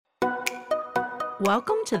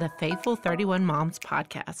Welcome to the Faithful 31 Moms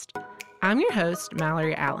podcast. I'm your host,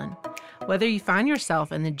 Mallory Allen. Whether you find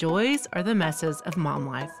yourself in the joys or the messes of mom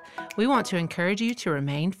life, we want to encourage you to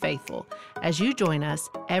remain faithful as you join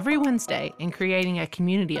us every Wednesday in creating a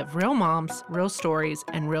community of real moms, real stories,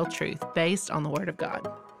 and real truth based on the Word of God.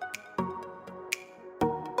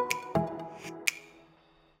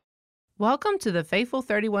 Welcome to the Faithful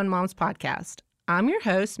 31 Moms podcast. I'm your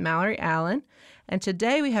host, Mallory Allen, and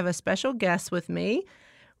today we have a special guest with me,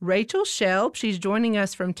 Rachel Shelb. She's joining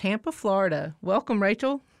us from Tampa, Florida. Welcome,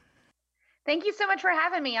 Rachel. Thank you so much for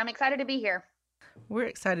having me. I'm excited to be here. We're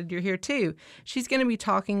excited you're here too. She's going to be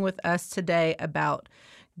talking with us today about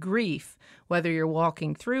grief, whether you're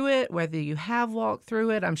walking through it, whether you have walked through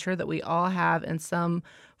it. I'm sure that we all have in some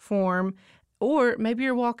form. Or maybe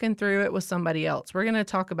you're walking through it with somebody else. We're going to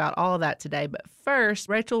talk about all of that today. But first,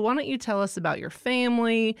 Rachel, why don't you tell us about your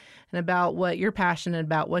family and about what you're passionate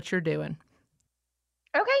about, what you're doing?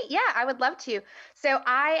 Okay, yeah, I would love to. So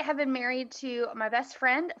I have been married to my best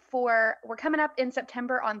friend we're coming up in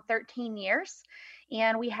September on 13 years.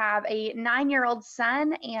 And we have a 9-year-old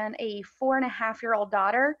son and a 4.5-year-old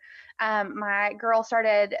daughter. My girl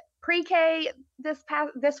started pre-K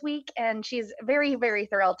this week, and she's very, very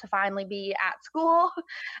thrilled to finally be at school.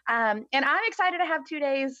 And I'm excited to have 2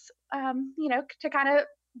 days, to kind of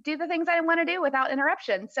do the things I want to do without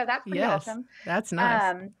interruption. So that's pretty awesome. That's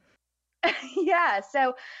nice. Yeah.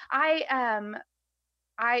 So I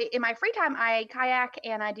in my free time, I kayak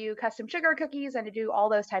and I do custom sugar cookies and I do all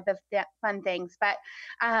those type of fun things. But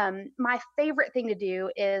my favorite thing to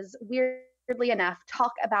do is, weirdly enough,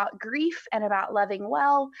 talk about grief and about loving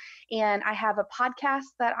well. And I have a podcast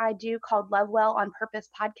that I do called Love Well on Purpose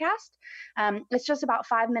podcast. It's just about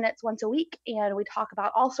 5 minutes once a week, and we talk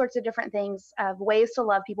about all sorts of different things of ways to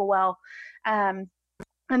love people well.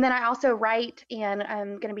 And then I also write, and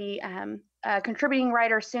I'm going to be a contributing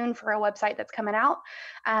writer soon for a website that's coming out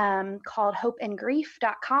called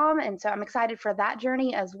hopeandgrief.com. And so I'm excited for that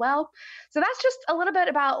journey as well. So that's just a little bit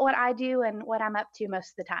about what I do and what I'm up to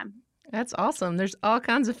most of the time. That's awesome. There's all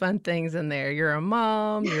kinds of fun things in there. You're a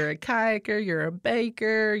mom, you're a kayaker, you're a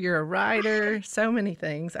baker, you're a writer, so many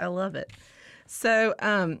things. I love it. So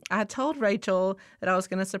I told Rachel that I was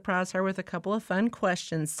going to surprise her with a couple of fun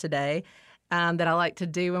questions today. That I like to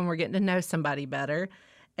do when we're getting to know somebody better.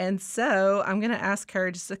 And so I'm going to ask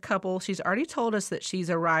her just a couple. She's already told us that she's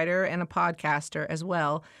a writer and a podcaster as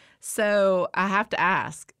well. So I have to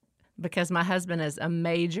ask, because my husband is a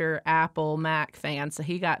major Apple Mac fan, so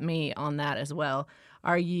he got me on that as well.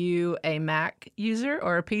 Are you a Mac user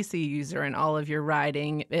or a PC user in all of your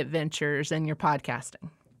writing adventures and your podcasting?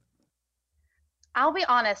 I'll be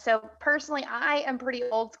honest. So personally, I am pretty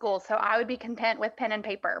old school, so I would be content with pen and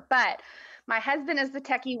paper. But my husband is the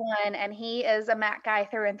techie one, and he is a Mac guy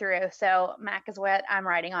through and through. So Mac is what I'm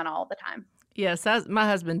writing on all the time. Yes, my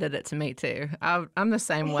husband did it to me too. I'm the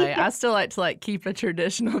same way. I still like to keep a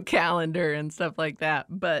traditional calendar and stuff like that,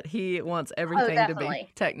 but he wants everything to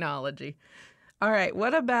be technology. All right,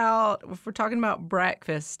 what about, if we're talking about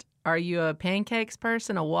breakfast, are you a pancakes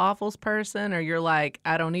person, a waffles person, or you're like,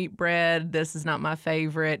 I don't eat bread, this is not my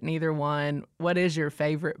favorite, neither one? What is your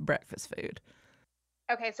favorite breakfast food?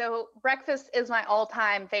 Okay, so breakfast is my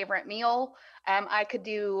all-time favorite meal. I could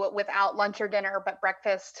do without lunch or dinner, but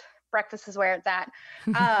breakfast is where it's at.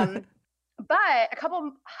 But I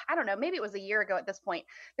don't know, maybe it was a year ago at this point,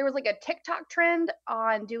 there was a TikTok trend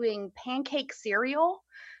on doing pancake cereal.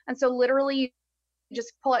 And so literally you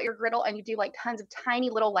just pull out your griddle and you do tons of tiny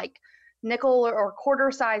little nickel or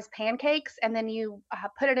quarter size pancakes, and then you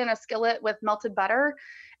put it in a skillet with melted butter,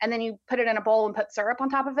 and then you put it in a bowl and put syrup on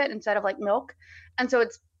top of it instead of milk. And so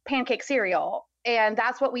it's pancake cereal. And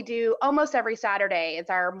that's what we do almost every Saturday. It's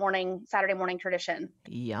our Saturday morning tradition.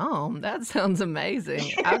 Yum. That sounds amazing.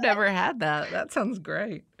 I've never had that. That sounds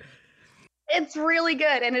great. It's really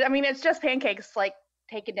good. And it's just pancakes,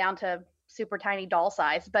 take it down to super tiny doll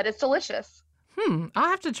size, but it's delicious. I'll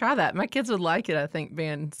have to try that. My kids would like it, I think,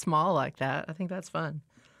 being small like that. I think that's fun.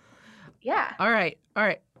 Yeah. All right.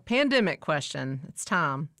 Pandemic question. It's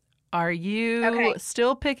time. Are you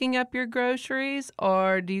still picking up your groceries,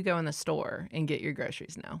 or do you go in the store and get your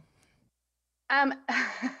groceries now?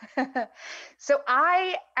 So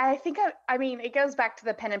I think it goes back to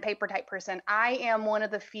the pen and paper type person. I am one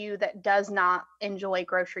of the few that does not enjoy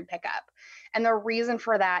grocery pickup. And the reason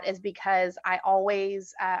for that is because I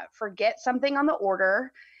always forget something on the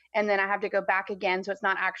order, and then I have to go back again. So it's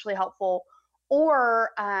not actually helpful.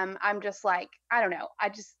 Or I'm just I don't know.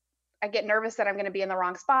 I get nervous that I'm going to be in the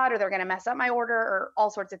wrong spot, or they're going to mess up my order, or all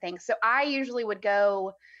sorts of things. So I usually would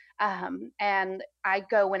go And I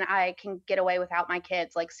go when I can get away without my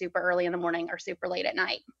kids, like super early in the morning or super late at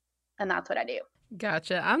night. And that's what I do.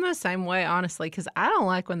 Gotcha. I'm the same way, honestly, because I don't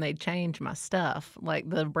like when they change my stuff. Like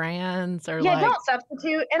the brands are Yeah, like, don't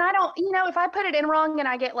substitute. And I don't, if I put it in wrong and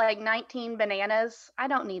I get like 19 bananas, I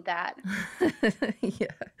don't need that. yeah,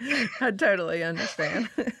 I totally understand.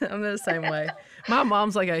 I'm the same way. My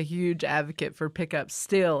mom's like a huge advocate for pickup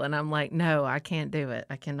still, and I'm like, no, I can't do it.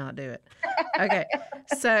 I cannot do it. Okay,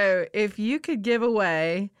 so if you could give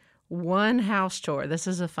away one house chore, this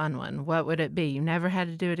is a fun one. What would it be? You never had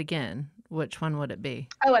to do it again. Which one would it be?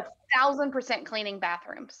 Oh, 1,000% cleaning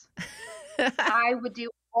bathrooms. I would do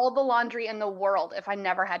all the laundry in the world if I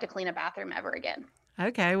never had to clean a bathroom ever again.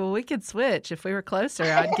 Okay, well, we could switch. If we were closer,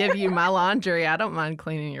 I'd give you my laundry. I don't mind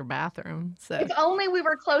cleaning your bathroom. So If only we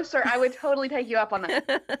were closer, I would totally take you up on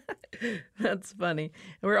that. that's funny.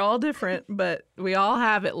 We're all different, but we all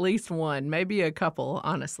have at least one, maybe a couple,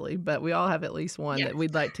 honestly, but we all have at least one that Yes.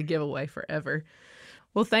 we'd like to give away forever.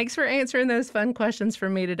 Well, thanks for answering those fun questions for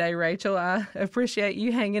me today, Rachel. I appreciate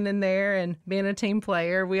you hanging in there and being a team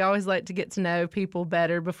player. We always like to get to know people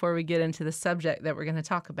better before we get into the subject that we're going to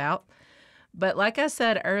talk about. But like I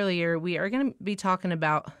said earlier, we are going to be talking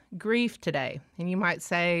about grief today. And you might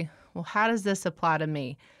say, well, how does this apply to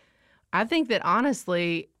me? I think that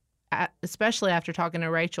honestly, especially after talking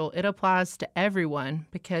to Rachel, it applies to everyone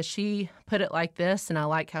because she put it like this, and I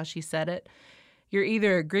like how she said it. You're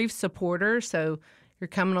either a grief supporter, so you're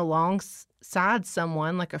coming alongside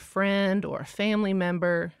someone like a friend or a family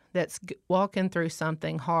member that's walking through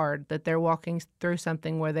something hard, that they're walking through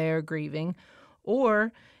something where they are grieving,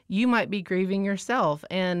 or you might be grieving yourself.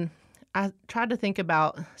 And I tried to think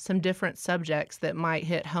about some different subjects that might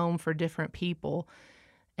hit home for different people.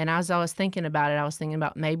 And as I was thinking about it, I was thinking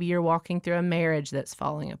about maybe you're walking through a marriage that's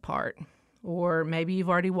falling apart, or maybe you've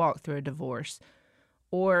already walked through a divorce,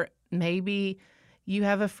 or maybe you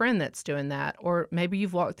have a friend that's doing that, or maybe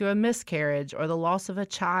you've walked through a miscarriage or the loss of a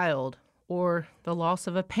child or the loss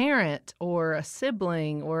of a parent or a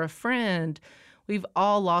sibling or a friend. We've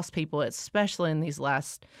all lost people, especially in these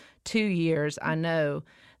last 2 years. I know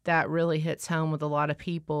that really hits home with a lot of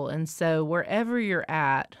people. And so wherever you're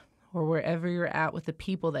at, or wherever you're at with the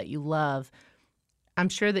people that you love, I'm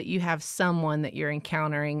sure that you have someone that you're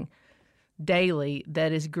encountering daily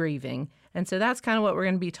that is grieving. And so that's kind of what we're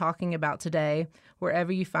going to be talking about today,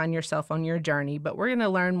 wherever you find yourself on your journey. But we're going to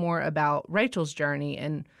learn more about Rachel's journey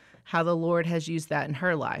and how the Lord has used that in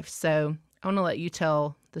her life. So I want to let you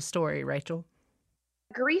tell the story, Rachel.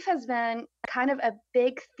 Grief has been kind of a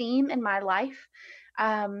big theme in my life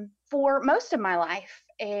for most of my life.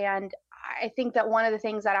 And I think that one of the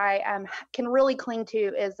things that I can really cling to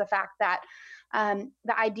is the fact that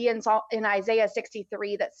the idea in Isaiah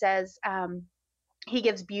 63 that says, he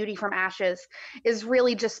gives beauty from ashes is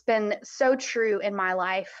really just been so true in my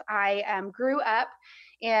life. I grew up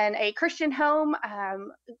in a Christian home,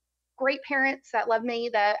 great parents that loved me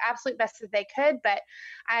the absolute best that they could, but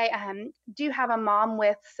I do have a mom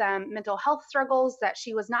with some mental health struggles that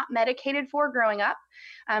she was not medicated for growing up.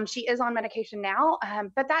 She is on medication now,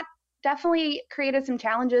 but that definitely created some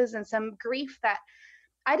challenges and some grief that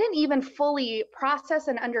I didn't even fully process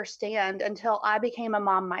and understand until I became a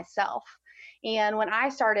mom myself. And when I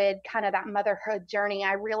started kind of that motherhood journey,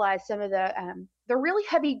 I realized some of the really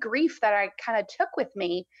heavy grief that I kind of took with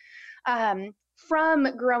me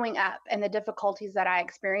from growing up and the difficulties that I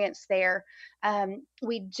experienced there.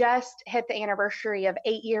 We just hit the anniversary of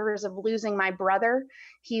 8 years of losing my brother.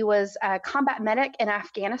 He was a combat medic in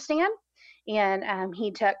Afghanistan, and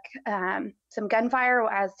he took some gunfire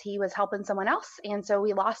as he was helping someone else. And so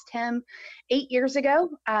we lost him 8 years ago.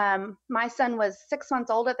 My son was 6 months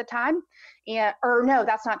old at the time. Or no,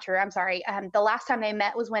 that's not true. I'm sorry. The last time they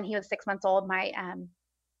met was when he was 6 months old. My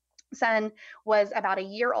son was about a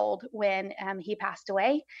year old when he passed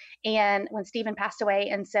away, and when Stephen passed away.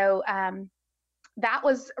 And so that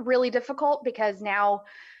was really difficult because now,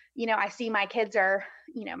 I see my kids are,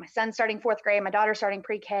 my son's starting fourth grade, my daughter's starting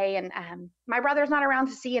pre-K, and my brother's not around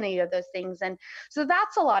to see any of those things. And so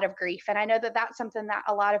that's a lot of grief. And I know that that's something that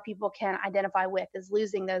a lot of people can identify with, is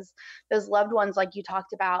losing those loved ones like you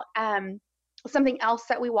talked about. Something else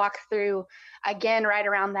that we walk through, again, right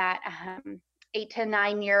around that 8 to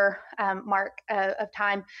 9 year mark of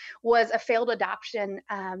time, was a failed adoption.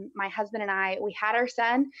 My husband and I, we had our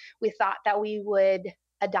son. We thought that we would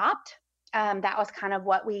adopt. That was kind of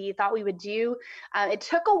what we thought we would do. It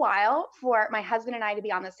took a while for my husband and I to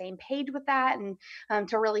be on the same page with that, and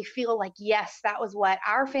to really feel like, yes, that was what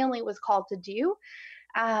our family was called to do.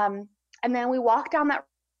 And then we walked down that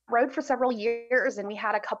road for several years, and we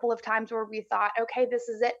had a couple of times where we thought, okay, this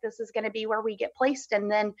is it, this is going to be where we get placed,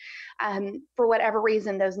 and then for whatever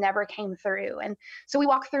reason those never came through. And so we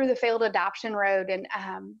walked through the failed adoption road, and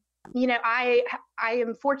I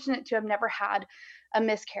am fortunate to have never had a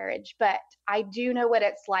miscarriage, but I do know what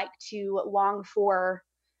it's like to long for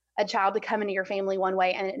a child to come into your family one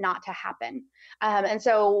way and it not to happen. And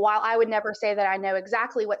so while I would never say that I know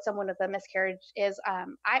exactly what someone with a miscarriage is,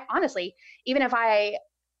 I honestly, even if I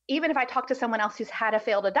even if I talk to someone else who's had a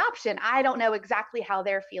failed adoption, I don't know exactly how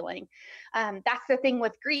they're feeling. That's the thing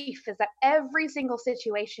with grief, is that every single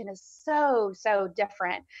situation is so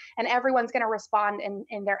different, and everyone's going to respond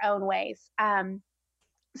in their own ways.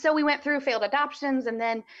 So we went through failed adoptions, and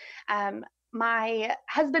then my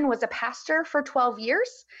husband was a pastor for 12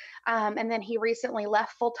 years, and then he recently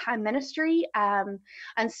left full-time ministry, and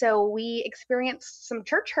so we experienced some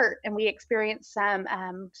church hurt, and we experienced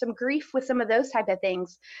some grief with some of those type of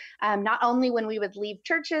things. Not only when we would leave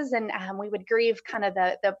churches, and we would grieve kind of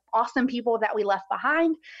the awesome people that we left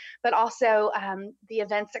behind, but also the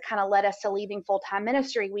events that kind of led us to leaving full-time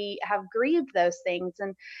ministry. We have grieved those things,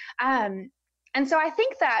 and so I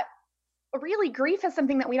think that really grief is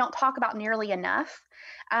something that we don't talk about nearly enough.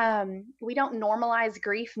 We don't normalize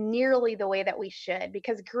grief nearly the way that we should,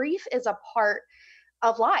 because grief is a part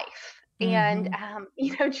of life. And,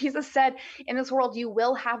 Hmm. Jesus said, in this world, you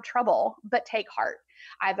will have trouble, but take heart.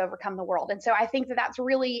 I've overcome the world. And so I think that that's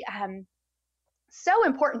really so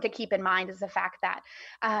important to keep in mind, is the fact that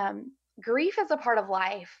grief is a part of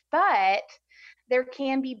life, but there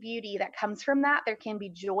can be beauty that comes from that. There can be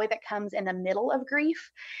joy that comes in the middle of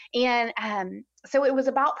grief. And so it was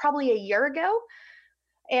about probably a year ago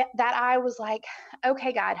that I was like,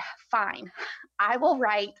 okay, God, fine. I will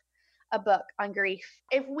write a book on grief.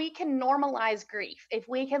 If we can normalize grief, if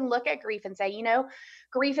we can look at grief and say,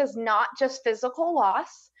 grief is not just physical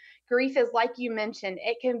loss. Grief is, like you mentioned,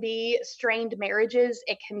 it can be strained marriages.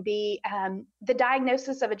 It can be the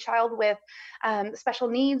diagnosis of a child with special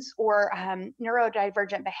needs, or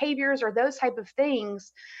neurodivergent behaviors, or those type of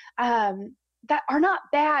things. That are not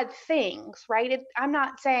bad things, right? I'm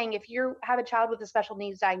not saying if you have a child with a special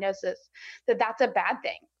needs diagnosis that that's a bad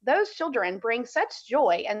thing. Those children bring such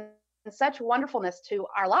joy and such wonderfulness to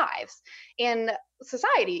our lives in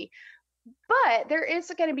society. But there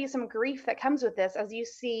is going to be some grief that comes with this, as you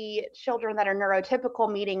see children that are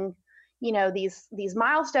neurotypical meeting, these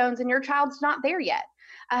milestones, and your child's not there yet.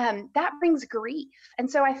 That brings grief. And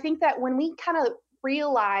so I think that when we kind of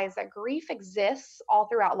realize that grief exists all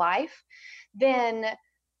throughout life, then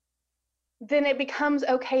it becomes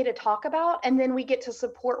okay to talk about, and then we get to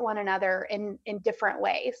support one another in different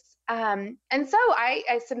ways. And so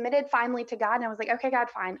I submitted finally to God, and I was like, okay, God,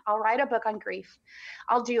 fine, I'll write a book on grief.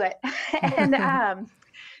 I'll do it. And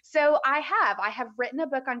so I have written a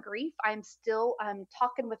book on grief. I'm still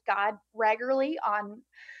talking with God regularly on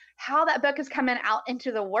how that book is coming out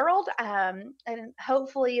into the world, and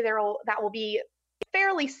hopefully that will be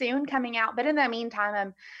fairly soon coming out. But in the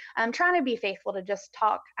meantime, I'm trying to be faithful to just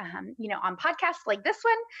talk, on podcasts like this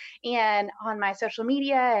one, and on my social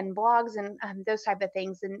media and blogs, and those type of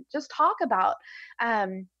things, and just talk about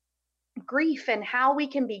grief and how we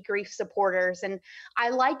can be grief supporters. And I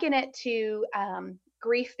liken it to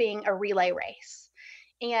grief being a relay race.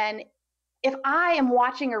 And if I am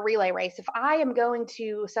watching a relay race, if I am going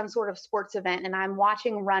to some sort of sports event and I'm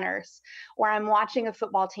watching runners, or I'm watching a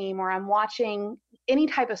football team, or I'm watching any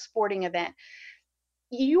type of sporting event,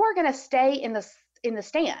 you are going to stay in the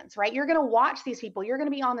stands, right? You're going to watch these people. You're going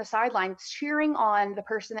to be on the sidelines cheering on the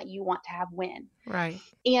person that you want to have win. Right.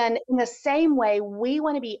 And in the same way, we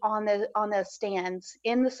want to be on the stands,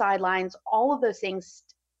 in the sidelines, all of those things,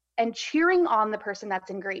 and cheering on the person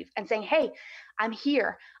that's in grief and saying, hey, I'm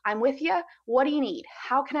here, I'm with you, what do you need,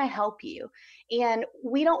 how can I help you? And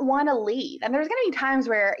we don't want to leave. And there's going to be times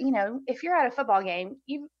where, if you're at a football game,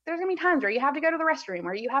 there's going to be times where you have to go to the restroom,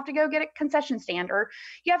 or you have to go get a concession stand, or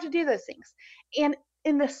you have to do those things. And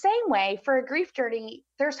in the same way, for a grief journey,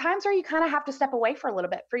 there's times where you kind of have to step away for a little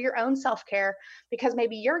bit for your own self-care, because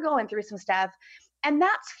maybe you're going through some stuff, and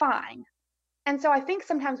that's fine. And so I think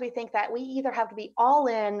sometimes we think that we either have to be all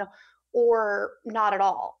in or not at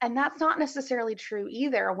all. And that's not necessarily true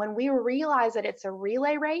either. When we realize that it's a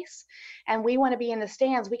relay race and we want to be in the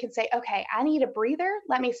stands, we can say, okay, I need a breather.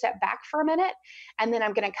 Let me step back for a minute. And then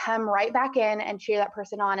I'm going to come right back in and cheer that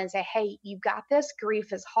person on and say, hey, you've got this.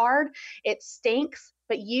 Grief is hard. It stinks,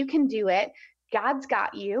 but you can do it. God's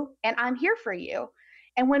got you, and I'm here for you.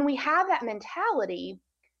 And when we have that mentality,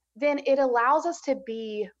 then it allows us to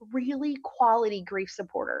be really quality grief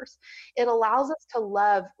supporters. It allows us to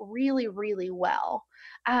love really, really well.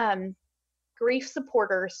 grief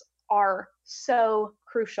supporters are so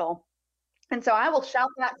crucial. And so I will shout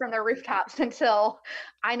that from the rooftops until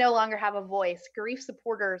I no longer have a voice. Grief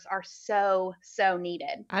supporters are so, so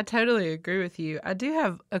needed. I totally agree with you. I do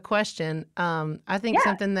have a question. I think Yeah.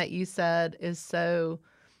 something that you said is so,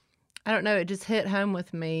 I don't know, it just hit home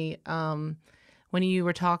with me when you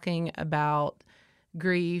were talking about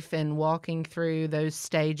grief and walking through those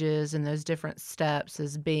stages and those different steps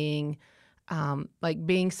as being like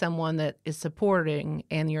being someone that is supporting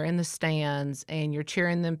and you're in the stands and you're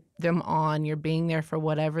cheering them on, you're being there for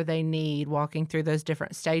whatever they need, walking through those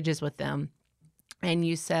different stages with them. And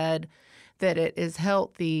you said that it is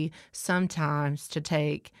healthy sometimes to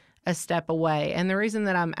take a step away. And the reason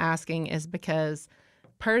that I'm asking is because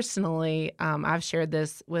personally, I've shared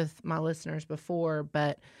this with my listeners before,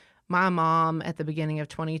 but my mom at the beginning of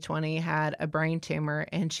 2020 had a brain tumor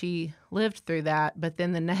and she lived through that. But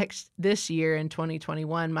then this year in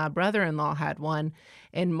 2021, my brother-in-law had one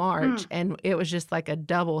in March and it was just like a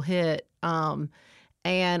double hit.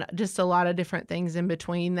 And just a lot of different things in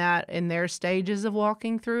between that in their stages of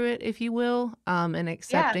walking through it, if you will, and Yeah.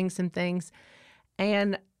 accepting some things.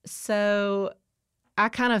 And so I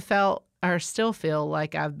kind of felt or still feel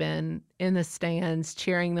like I've been in the stands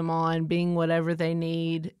cheering them on, being whatever they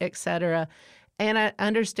need, etc. And I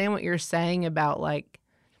understand what you're saying about like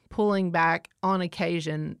pulling back on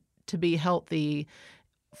occasion to be healthy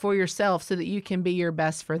for yourself so that you can be your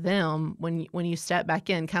best for them when you step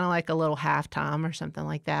back in, kind of like a little halftime or something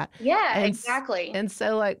like that. Yeah, And exactly. and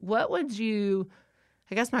so like what would you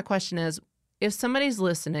I guess my question is if somebody's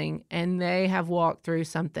listening and they have walked through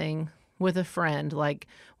something with a friend, like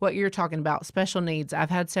what you're talking about, special needs.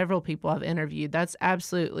 I've had several people I've interviewed. That's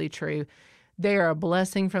absolutely true. They are a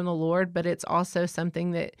blessing from the Lord, but it's also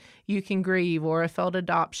something that you can grieve, or a failed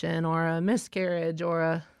adoption, or a miscarriage, or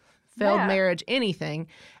a failed Yeah. marriage, anything.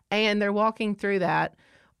 And they're walking through that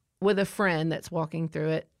with a friend that's walking through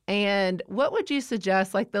it. And what would you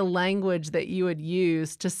suggest, like the language that you would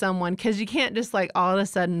use to someone? Because you can't just like all of a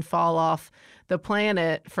sudden fall off the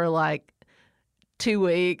planet for like 2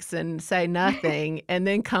 weeks and say nothing and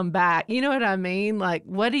then come back. You know what I mean? Like,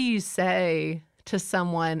 what do you say to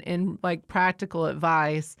someone in like practical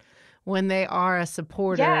advice when they are a Yeah.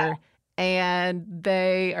 supporter and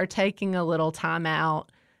they are taking a little time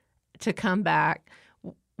out to come back?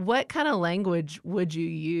 What kind of language would you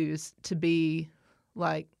use to be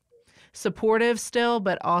like supportive still,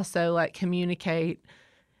 but also like communicate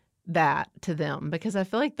that to them? Because I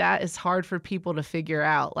feel like that is hard for people to figure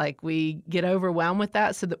out. Like we get overwhelmed with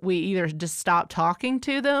that so that we either just stop talking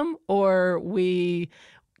to them or we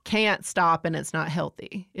can't stop and it's not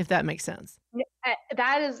healthy, if that makes sense.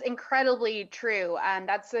 That is incredibly true.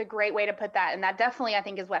 That's a great way to put that. And that definitely, I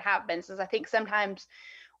think, is what happens. Is I think sometimes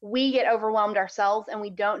we get overwhelmed ourselves and we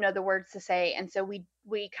don't know the words to say, and so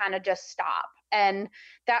we kind of just stop. And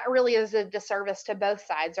that really is a disservice to both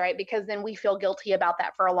sides, right? Because then we feel guilty about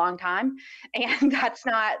that for a long time, and that's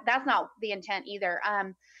not the intent either.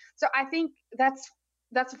 So I think that's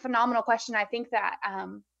a phenomenal question. I think that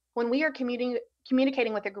when we are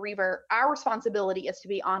communicating with a griever, our responsibility is to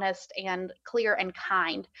be honest and clear and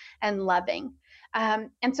kind and loving. And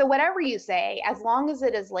so, whatever you say, as long as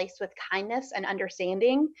it is laced with kindness and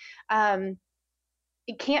understanding,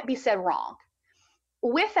 it can't be said wrong.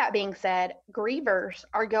 With that being said, grievers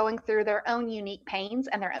are going through their own unique pains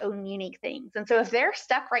and their own unique things. And so, if they're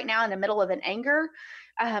stuck right now in the middle of an anger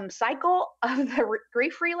cycle of the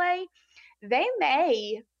grief relay, they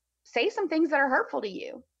may say some things that are hurtful to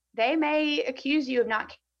you. They may accuse you of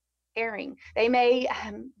not caring. They may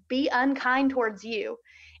be unkind towards you.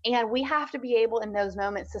 And we have to be able in those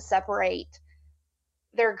moments to separate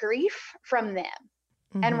their grief from them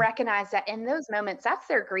and Mm-hmm. recognize that in those moments, that's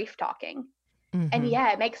their grief talking. And Mm-hmm.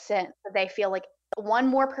 yeah, it makes sense that they feel like one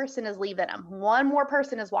more person is leaving them, one more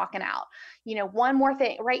person is walking out, one more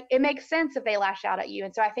thing, right? It makes sense if they lash out at you.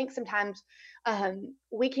 And so I think sometimes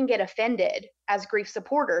we can get offended as grief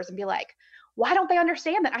supporters and be like, why don't they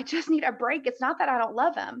understand that I just need a break? It's not that I don't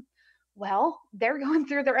love them. Well, they're going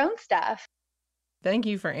through their own stuff. Thank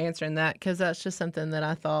you for answering that because that's just something that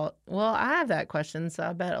I thought, well, I have that question. So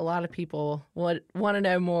I bet a lot of people would want to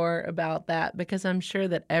know more about that because I'm sure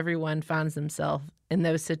that everyone finds themselves in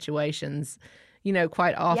those situations,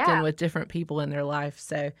 quite often Yeah. with different people in their life.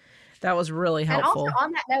 So that was really And also helpful.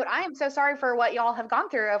 on that note, I am so sorry for what y'all have gone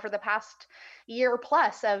through over the past year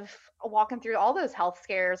plus of walking through all those health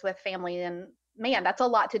scares with family. And man, that's a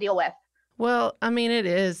lot to deal with. Well, I mean, it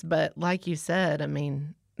is, but like you said, I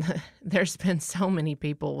mean, there's been so many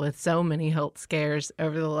people with so many health scares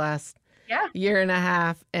over the last Yeah. year and a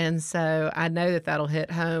half. And so I know that that'll hit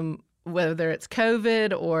home, whether it's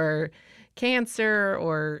COVID or, cancer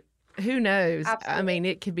or who knows? I Absolutely. mean,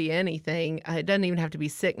 it could be anything. It doesn't even have to be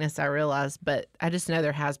sickness, I realize, but I just know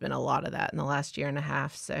there has been a lot of that in the last year and a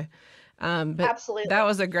half. So, but that Absolutely.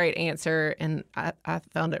 was a great answer, and I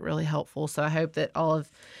found it really helpful. So I hope that all of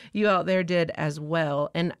you out there did as well.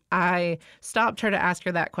 And I stopped her to ask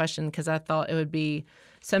her that question because I thought it would be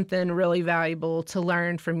something really valuable to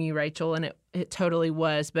learn from you, Rachel, and it totally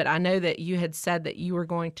was. But I know that you had said that you were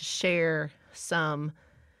going to share some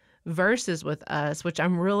verses with us, which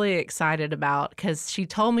I'm really excited about because she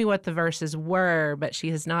told me what the verses were, but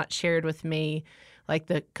she has not shared with me like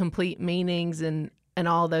the complete meanings and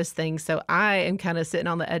all those things. So I am kind of sitting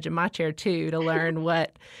on the edge of my chair too to learn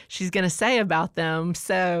what she's going to say about them.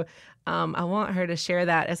 So I want her to share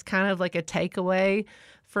that as kind of like a takeaway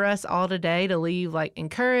for us all today to leave like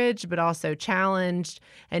encouraged, but also challenged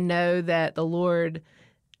and know that the Lord,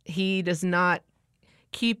 He does not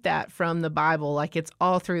keep that from the Bible. Like it's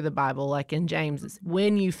all through the Bible, like in James, it's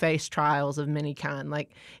when you face trials of many kind,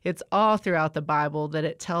 like it's all throughout the Bible that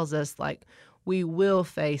it tells us like we will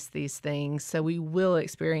face these things. So we will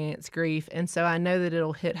experience grief. And so I know that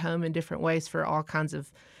it'll hit home in different ways for all kinds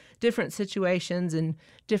of different situations and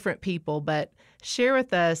different people. But share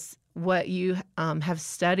with us what you have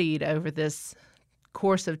studied over this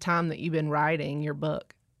course of time that you've been writing your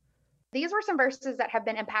book. These were some verses that have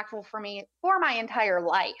been impactful for me for my entire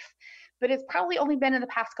life, but it's probably only been in the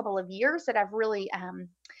past couple of years that I've really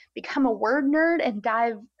become a word nerd and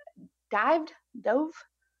dove,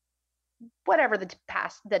 whatever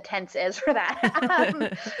the tense is for that.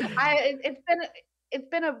 It's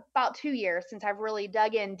been about 2 years since I've really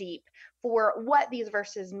dug in deep for what these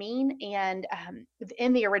verses mean and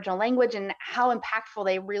in the original language and how impactful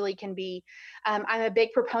they really can be. I'm a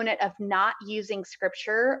big proponent of not using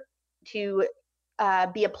scripture to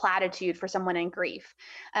be a platitude for someone in grief.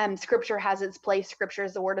 Scripture has its place. Scripture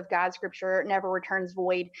is the word of God. Scripture never returns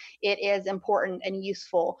void. It is important and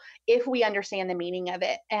useful if we understand the meaning of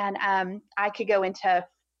it. And I could go into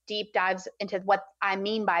deep dives into what I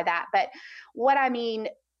mean by that. But what I mean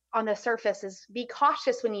on the surface is be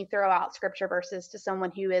cautious when you throw out scripture verses to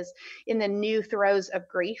someone who is in the new throes of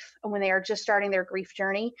grief when they are just starting their grief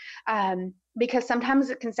journey. Because sometimes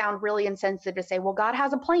it can sound really insensitive to say, well, God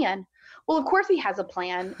has a plan. Well, of course he has a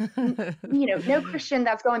plan. No Christian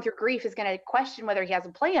that's going through grief is going to question whether he has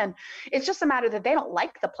a plan. It's just a matter that they don't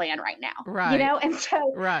like the plan right now. Right. And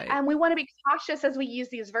so Right. we want to be cautious as we use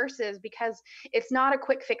these verses because it's not a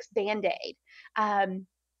quick fix band-aid.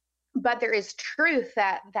 But there is truth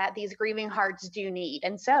that these grieving hearts do need.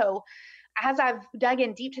 And so as I've dug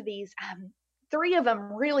in deep to these, three of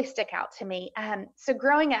them really stick out to me. So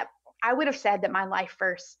growing up, I would have said that my life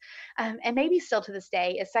verse, and maybe still to this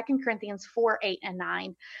day, is 2 Corinthians 4, 8, and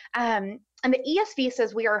 9. And the ESV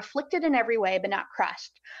says, we are afflicted in every way, but not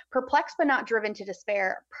crushed, perplexed, but not driven to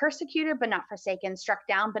despair, persecuted, but not forsaken, struck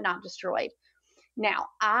down, but not destroyed. Now,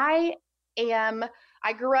 I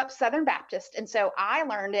grew up Southern Baptist, and so I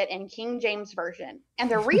learned it in King James Version. And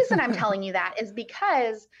the reason I'm telling you that is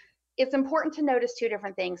because it's important to notice two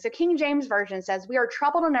different things. So King James Version says, we are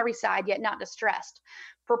troubled on every side, yet not distressed,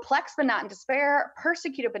 perplexed, but not in despair,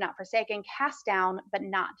 persecuted, but not forsaken, cast down, but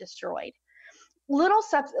not destroyed. Little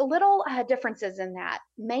differences in that,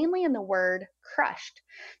 mainly in the word crushed.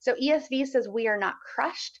 So ESV says we are not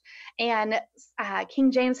crushed, and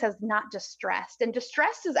King James says not distressed. And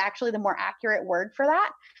distressed is actually the more accurate word for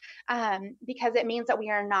that, because it means that we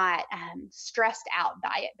are not stressed out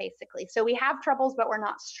by it, basically. So we have troubles, but we're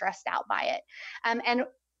not stressed out by it. And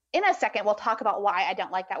in a second, we'll talk about why I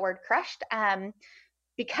don't like that word crushed.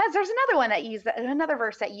 Because there's another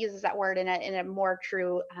verse that uses that word in a more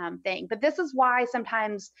true thing. But this is why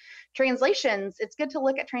sometimes translations, it's good to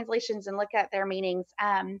look at translations and look at their meanings,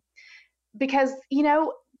 because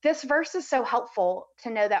this verse is so helpful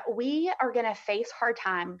to know that we are going to face hard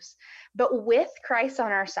times, but with Christ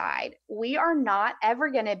on our side, we are not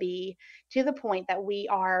ever going to be to the point that we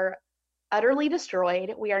are utterly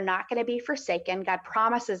destroyed. We are not going to be forsaken. God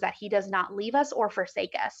promises that he does not leave us or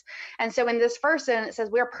forsake us. And so in this verse, and it says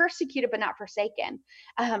we are persecuted, but not forsaken.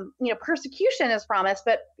 Persecution is promised,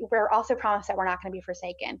 but we're also promised that we're not going to be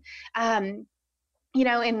forsaken.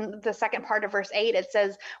 In the second part of verse 8, it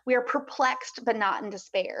says, we are perplexed, but not in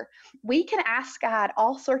despair. We can ask God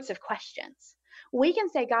all sorts of questions. We can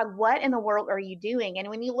say, God, what in the world are you doing? And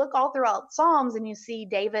when you look all throughout Psalms and you see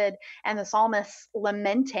David and the psalmists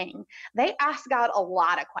lamenting, they ask God a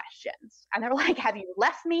lot of questions. And they're like, have you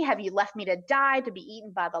left me? Have you left me to die, to be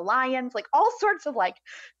eaten by the lions? Like all sorts of like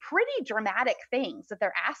pretty dramatic things that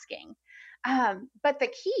they're asking. But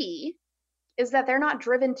the key is that they're not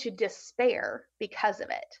driven to despair because of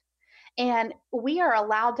it. And we are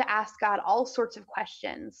allowed to ask God all sorts of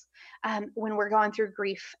questions when we're going through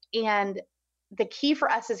grief. And the key for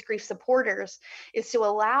us as grief supporters is to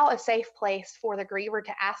allow a safe place for the griever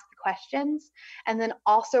to ask the questions, and then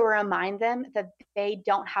also remind them that they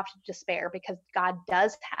don't have to despair because God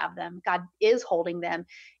does have them. God is holding them,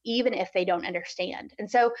 even if they don't understand. And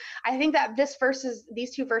so I think that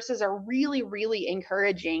these two verses are really, really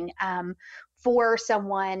encouraging for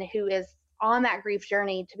someone who is on that grief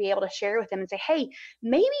journey, to be able to share with them and say, hey,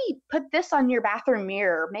 maybe put this on your bathroom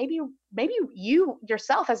mirror. Maybe you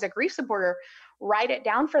yourself as a grief supporter write it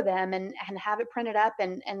down for them and have it printed up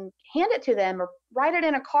and hand it to them, or write it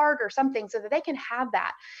in a card or something, so that they can have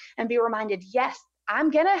that and be reminded, yes, I'm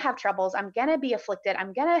going to have troubles. I'm going to be afflicted.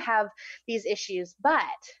 I'm going to have these issues, but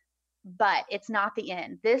it's not the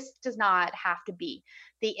end. This does not have to be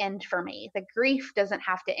the end for me. The grief doesn't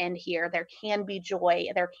have to end here. There can be joy.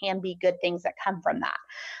 There can be good things that come from that.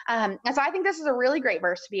 And so I think this is a really great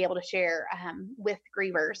verse to be able to share with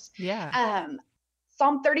grievers. Yeah.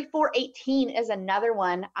 Psalm 34:18 is another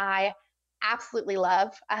one I absolutely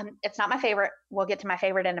love. It's not my favorite. We'll get to my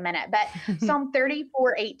favorite in a minute, but Psalm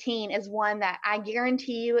 34:18 is one that I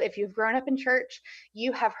guarantee you, if you've grown up in church,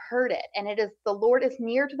 you have heard it. And it is, the Lord is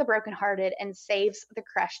near to the brokenhearted and saves the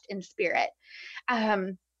crushed in spirit.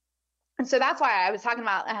 And so that's why I was talking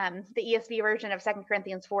about the ESV version of 2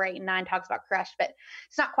 Corinthians 4:8 and 9 talks about crushed, but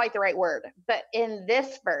it's not quite the right word. But in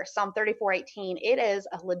this verse, Psalm 34:18, it is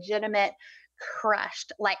a legitimate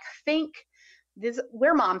crushed. Like, think this,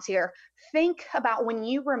 we're moms here. Think about when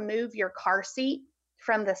you remove your car seat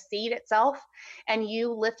from the seat itself and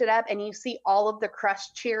you lift it up and you see all of the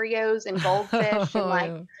crushed Cheerios and goldfish and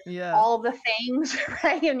like Yeah. all the things,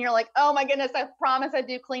 right? And you're like, oh my goodness, I promise I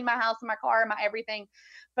do clean my house and my car and my everything.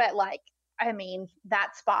 But like, I mean,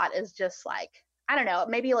 that spot is just like, I don't know,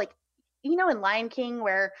 maybe like, in Lion King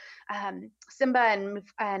where Simba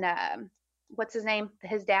and what's his name,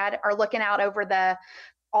 his dad, are looking out over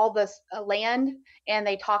all this land, and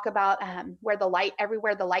they talk about where the light,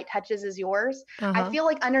 everywhere the light touches is yours. I feel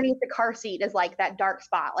like underneath the car seat is like that dark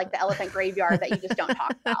spot, like the elephant graveyard that you just don't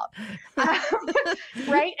talk about.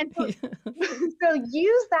 Right? And so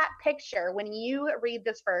use that picture when you read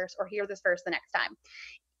this verse or hear this verse the next time.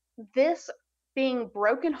 This being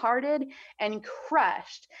brokenhearted and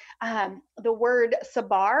crushed. The word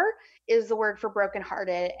sabar is the word for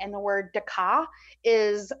brokenhearted, and the word daka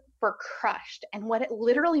is for crushed. And what it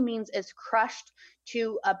literally means is crushed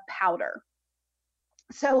to a powder.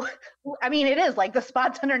 So, I mean, it is like the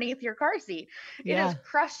spots underneath your car seat. It is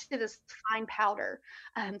crushed to this fine powder.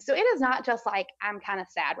 So it is not just like, I'm kind of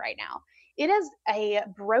sad right now. It is a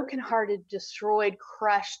brokenhearted, destroyed,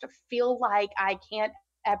 crushed, feel like I can't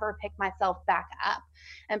ever pick myself back up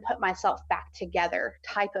and put myself back together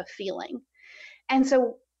type of feeling. And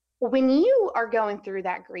so when you are going through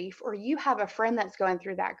that grief, or you have a friend that's going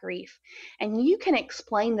through that grief, and you can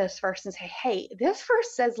explain this verse and say, hey, this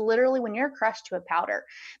verse says literally when you're crushed to a powder,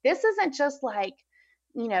 this isn't just like,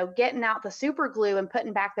 getting out the super glue and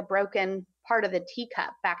putting back the broken part of the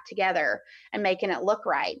teacup back together and making it look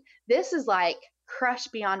right. This is like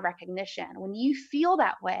crushed beyond recognition. When you feel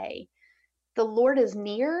that way, the Lord is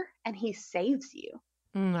near and he saves you.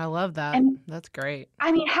 I love that. And that's great.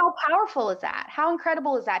 I mean, how powerful is that? How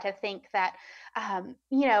incredible is that to think that,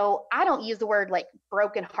 I don't use the word like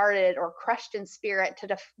brokenhearted or crushed in spirit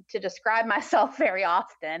to describe myself very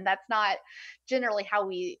often. That's not generally how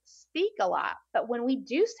we speak a lot. But when we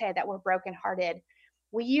do say that we're brokenhearted,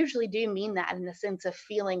 we usually do mean that in the sense of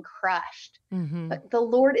feeling crushed. But the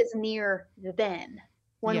Lord is near then.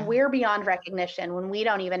 When we're beyond recognition, when we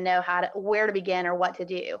don't even know where to begin or what to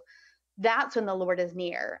do, that's when the Lord is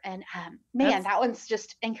near. And that one's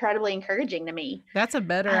just incredibly encouraging to me. That's a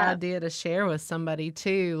better idea to share with somebody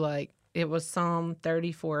too. Like, it was Psalm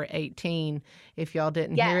 34:18, if y'all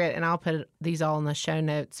didn't hear it, and I'll put these all in the show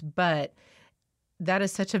notes. But that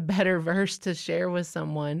is such a better verse to share with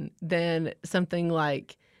someone than something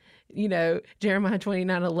like, Jeremiah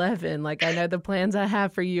 29:11, like, I know the plans I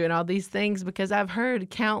have for you and all these things, because I've heard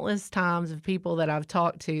countless times of people that I've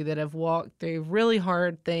talked to that have walked through really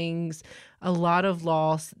hard things, a lot of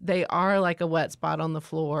loss. They are like a wet spot on the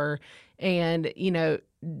floor and,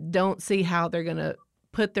 don't see how they're going to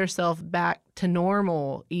put themselves back to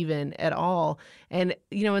normal even at all. And,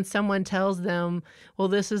 when someone tells them, well,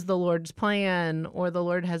 this is the Lord's plan, or the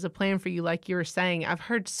Lord has a plan for you, like you were saying, I've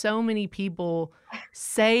heard so many people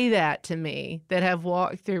say that to me that have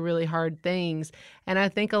walked through really hard things. And I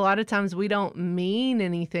think a lot of times we don't mean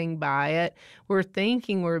anything by it. We're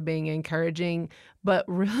thinking we're being encouraging, but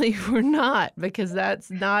really we're not, because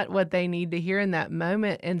that's not what they need to hear in that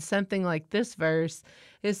moment. And something like this verse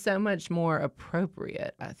is so much more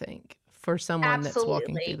appropriate, I think, for someone that's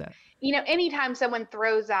walking through Absolutely. that. Anytime someone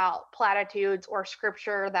throws out platitudes or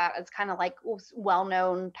scripture that is kind of like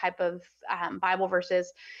well-known type of Bible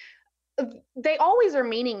verses, they always are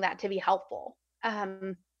meaning that to be helpful.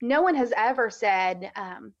 No one has ever said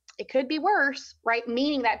it could be worse, right?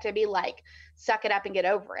 Meaning that to be like, suck it up and get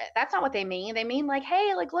over it. That's not what they mean. They mean like,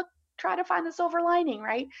 hey, like, look, try to find the silver lining,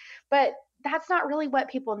 right? But that's not really what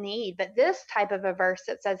people need. But this type of a verse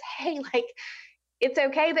that says, hey, like, it's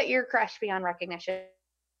okay that you're crushed beyond recognition.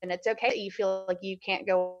 And it's okay that you feel like you can't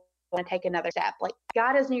go and take another step. Like,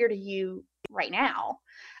 God is near to you right now.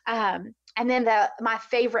 And then my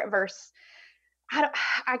favorite verse,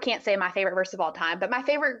 I can't say my favorite verse of all time, but my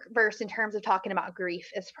favorite verse in terms of talking about grief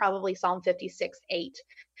is probably Psalm 56:8.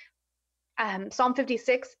 Psalm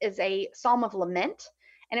 56 is a psalm of lament.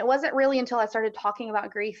 And it wasn't really until I started talking about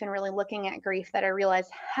grief and really looking at grief that I realized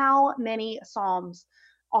how many psalms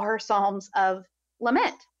are psalms of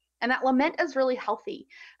lament. And that lament is really healthy.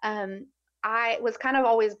 I was kind of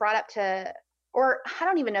always brought up to, or I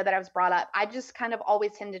don't even know that I was brought up. I just kind of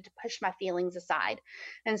always tended to push my feelings aside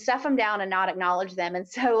and stuff them down and not acknowledge them. And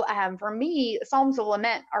so for me, Psalms of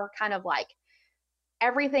Lament are kind of like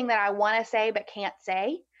everything that I want to say but can't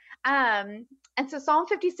say. And so Psalm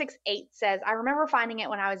 56:8 says, I remember finding it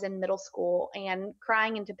when I was in middle school and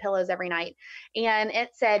crying into pillows every night. And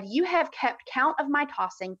it said, you have kept count of my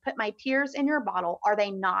tossing, put my tears in your bottle. Are they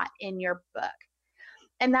not in your book?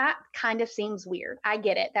 And that kind of seems weird. I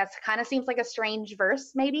get it. That's kind of seems like a strange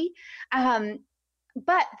verse, maybe.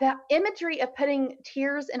 But the imagery of putting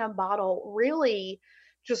tears in a bottle really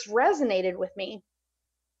just resonated with me.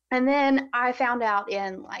 And then I found out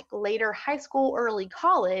in like later high school, early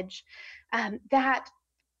college, that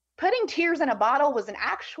putting tears in a bottle was an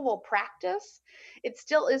actual practice. It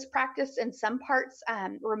still is practiced in some parts,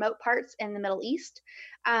 remote parts in the Middle East.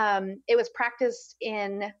 It was practiced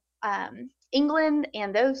in England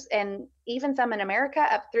and even some in America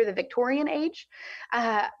up through the Victorian age.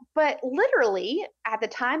 But literally, at the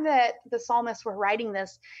time that the psalmists were writing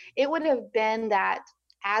this, it would have been that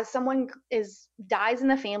as someone dies in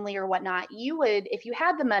the family or whatnot, you would, if you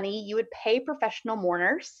had the money, you would pay professional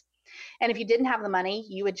mourners. And if you didn't have the money,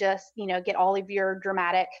 you would just, get all of your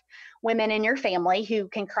dramatic women in your family who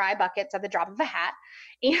can cry buckets at the drop of a hat.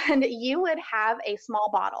 And you would have a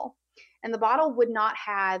small bottle. And the bottle would not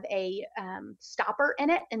have a stopper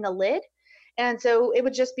in it in the lid. And so it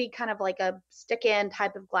would just be kind of like a stick in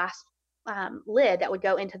type of glass lid that would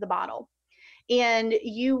go into the bottle. And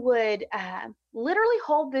you would literally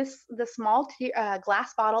hold the small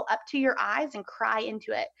glass bottle up to your eyes and cry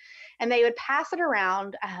into it. And they would pass it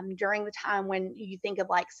around during the time when you think of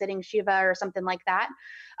like sitting Shiva or something like that.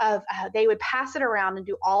 They would pass it around and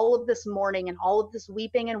do all of this mourning and all of this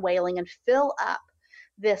weeping and wailing and fill up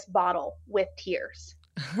this bottle with tears.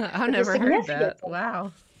 I've But the never heard significance that. of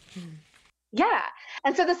Wow. yeah.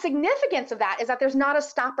 And so the significance of that is that there's not a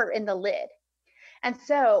stopper in the lid. And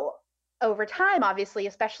so over time, obviously,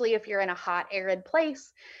 especially if you're in a hot, arid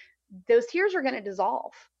place, those tears are going to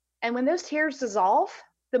dissolve. And when those tears dissolve,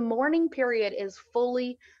 the mourning period is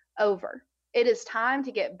fully over. It is time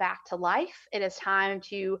to get back to life. It is time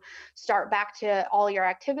to start back to all your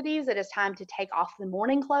activities. It is time to take off the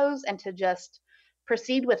mourning clothes and to just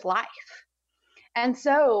proceed with life. And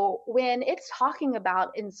so when it's talking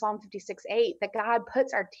about in Psalm 56:8 that God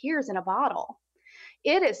puts our tears in a bottle,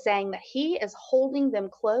 it is saying that he is holding them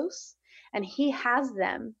close and he has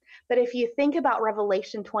them. But if you think about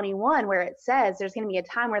Revelation 21, where it says there's going to be a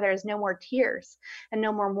time where there is no more tears and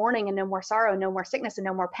no more mourning and no more sorrow, no more sickness and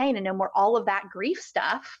no more pain and no more all of that grief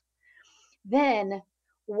stuff, then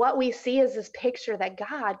what we see is this picture that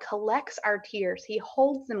God collects our tears. He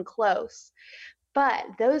holds them close. But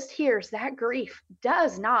those tears, that grief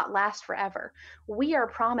does not last forever. We are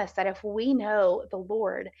promised that if we know the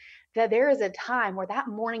Lord, that there is a time where that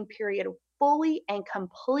mourning period fully and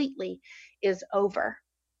completely is over.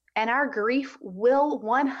 And our grief will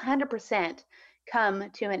 100% come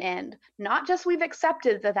to an end. Not just we've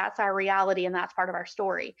accepted that that's our reality and that's part of our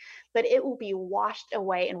story, but it will be washed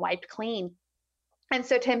away and wiped clean. And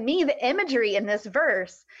so to me, the imagery in this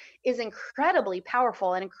verse is incredibly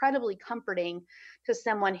powerful and incredibly comforting to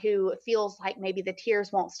someone who feels like maybe the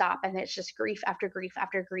tears won't stop and it's just grief after grief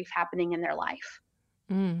after grief happening in their life.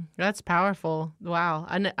 That's powerful. Wow.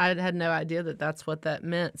 I had no idea that that's what that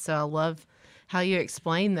meant. So I love how you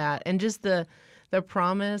explain that, and just the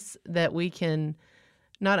promise that we can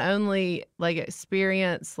not only like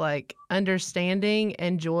experience like understanding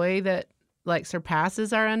and joy that like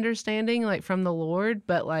surpasses our understanding like from the Lord,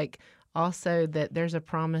 but like also that there's a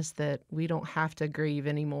promise that we don't have to grieve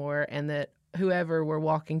anymore, and that whoever we're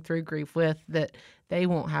walking through grief with, that they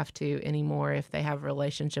won't have to anymore if they have a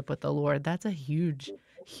relationship with the Lord. That's a huge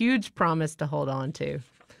promise to hold on to.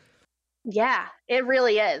 Yeah, it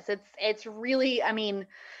really is. It's really, I mean,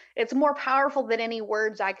 it's more powerful than any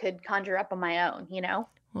words I could conjure up on my own, you know?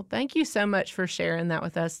 Well, thank you so much for sharing that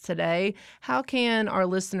with us today. How can our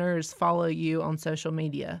listeners follow you on social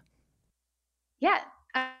media? Yeah,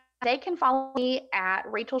 they can follow me at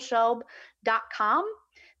rachelshelb.com.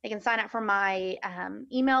 They can sign up for my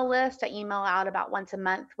email list. I email out about once a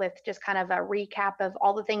month with just kind of a recap of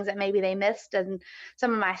all the things that maybe they missed and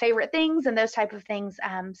some of my favorite things and those type of things.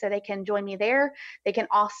 So they can join me there. They can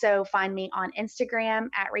also find me on Instagram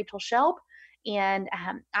at Rachel Shelb. And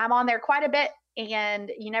I'm on there quite a bit. And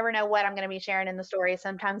you never know what I'm going to be sharing in the story.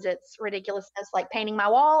 Sometimes it's ridiculousness like painting my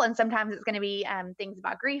wall, and sometimes it's going to be things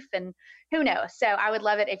about grief, and who knows. So I would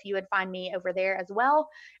love it if you would find me over there as well.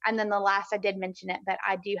 And then the last, I did mention it, but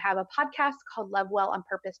I do have a podcast called Love Well on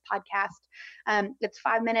Purpose podcast. It's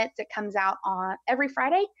 5 minutes. It comes out on every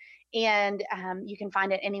Friday, and you can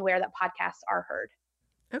find it anywhere that podcasts are heard.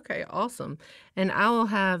 Okay, awesome. And I will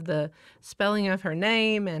have the spelling of her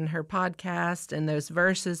name and her podcast and those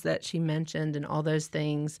verses that she mentioned and all those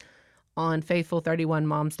things on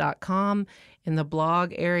faithful31moms.com in the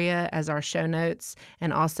blog area as our show notes,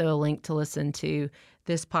 and also a link to listen to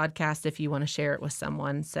this podcast if you want to share it with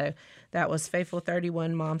someone. So that was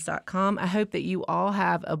faithful31moms.com. I hope that you all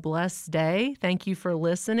have a blessed day. Thank you for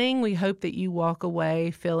listening. We hope that you walk away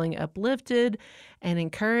feeling uplifted and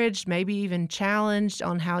encouraged, maybe even challenged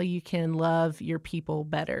on how you can love your people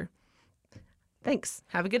better. Thanks.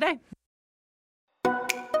 Have a good day.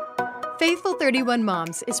 Faithful 31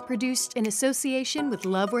 Moms is produced in association with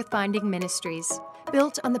Love Worth Finding Ministries,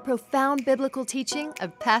 built on the profound biblical teaching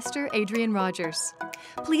of Pastor Adrian Rogers.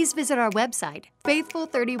 Please visit our website,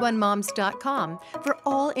 faithful31moms.com, for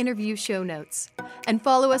all interview show notes. And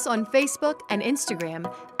follow us on Facebook and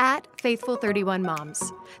Instagram at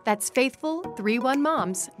Faithful31Moms. That's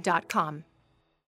faithful31moms.com.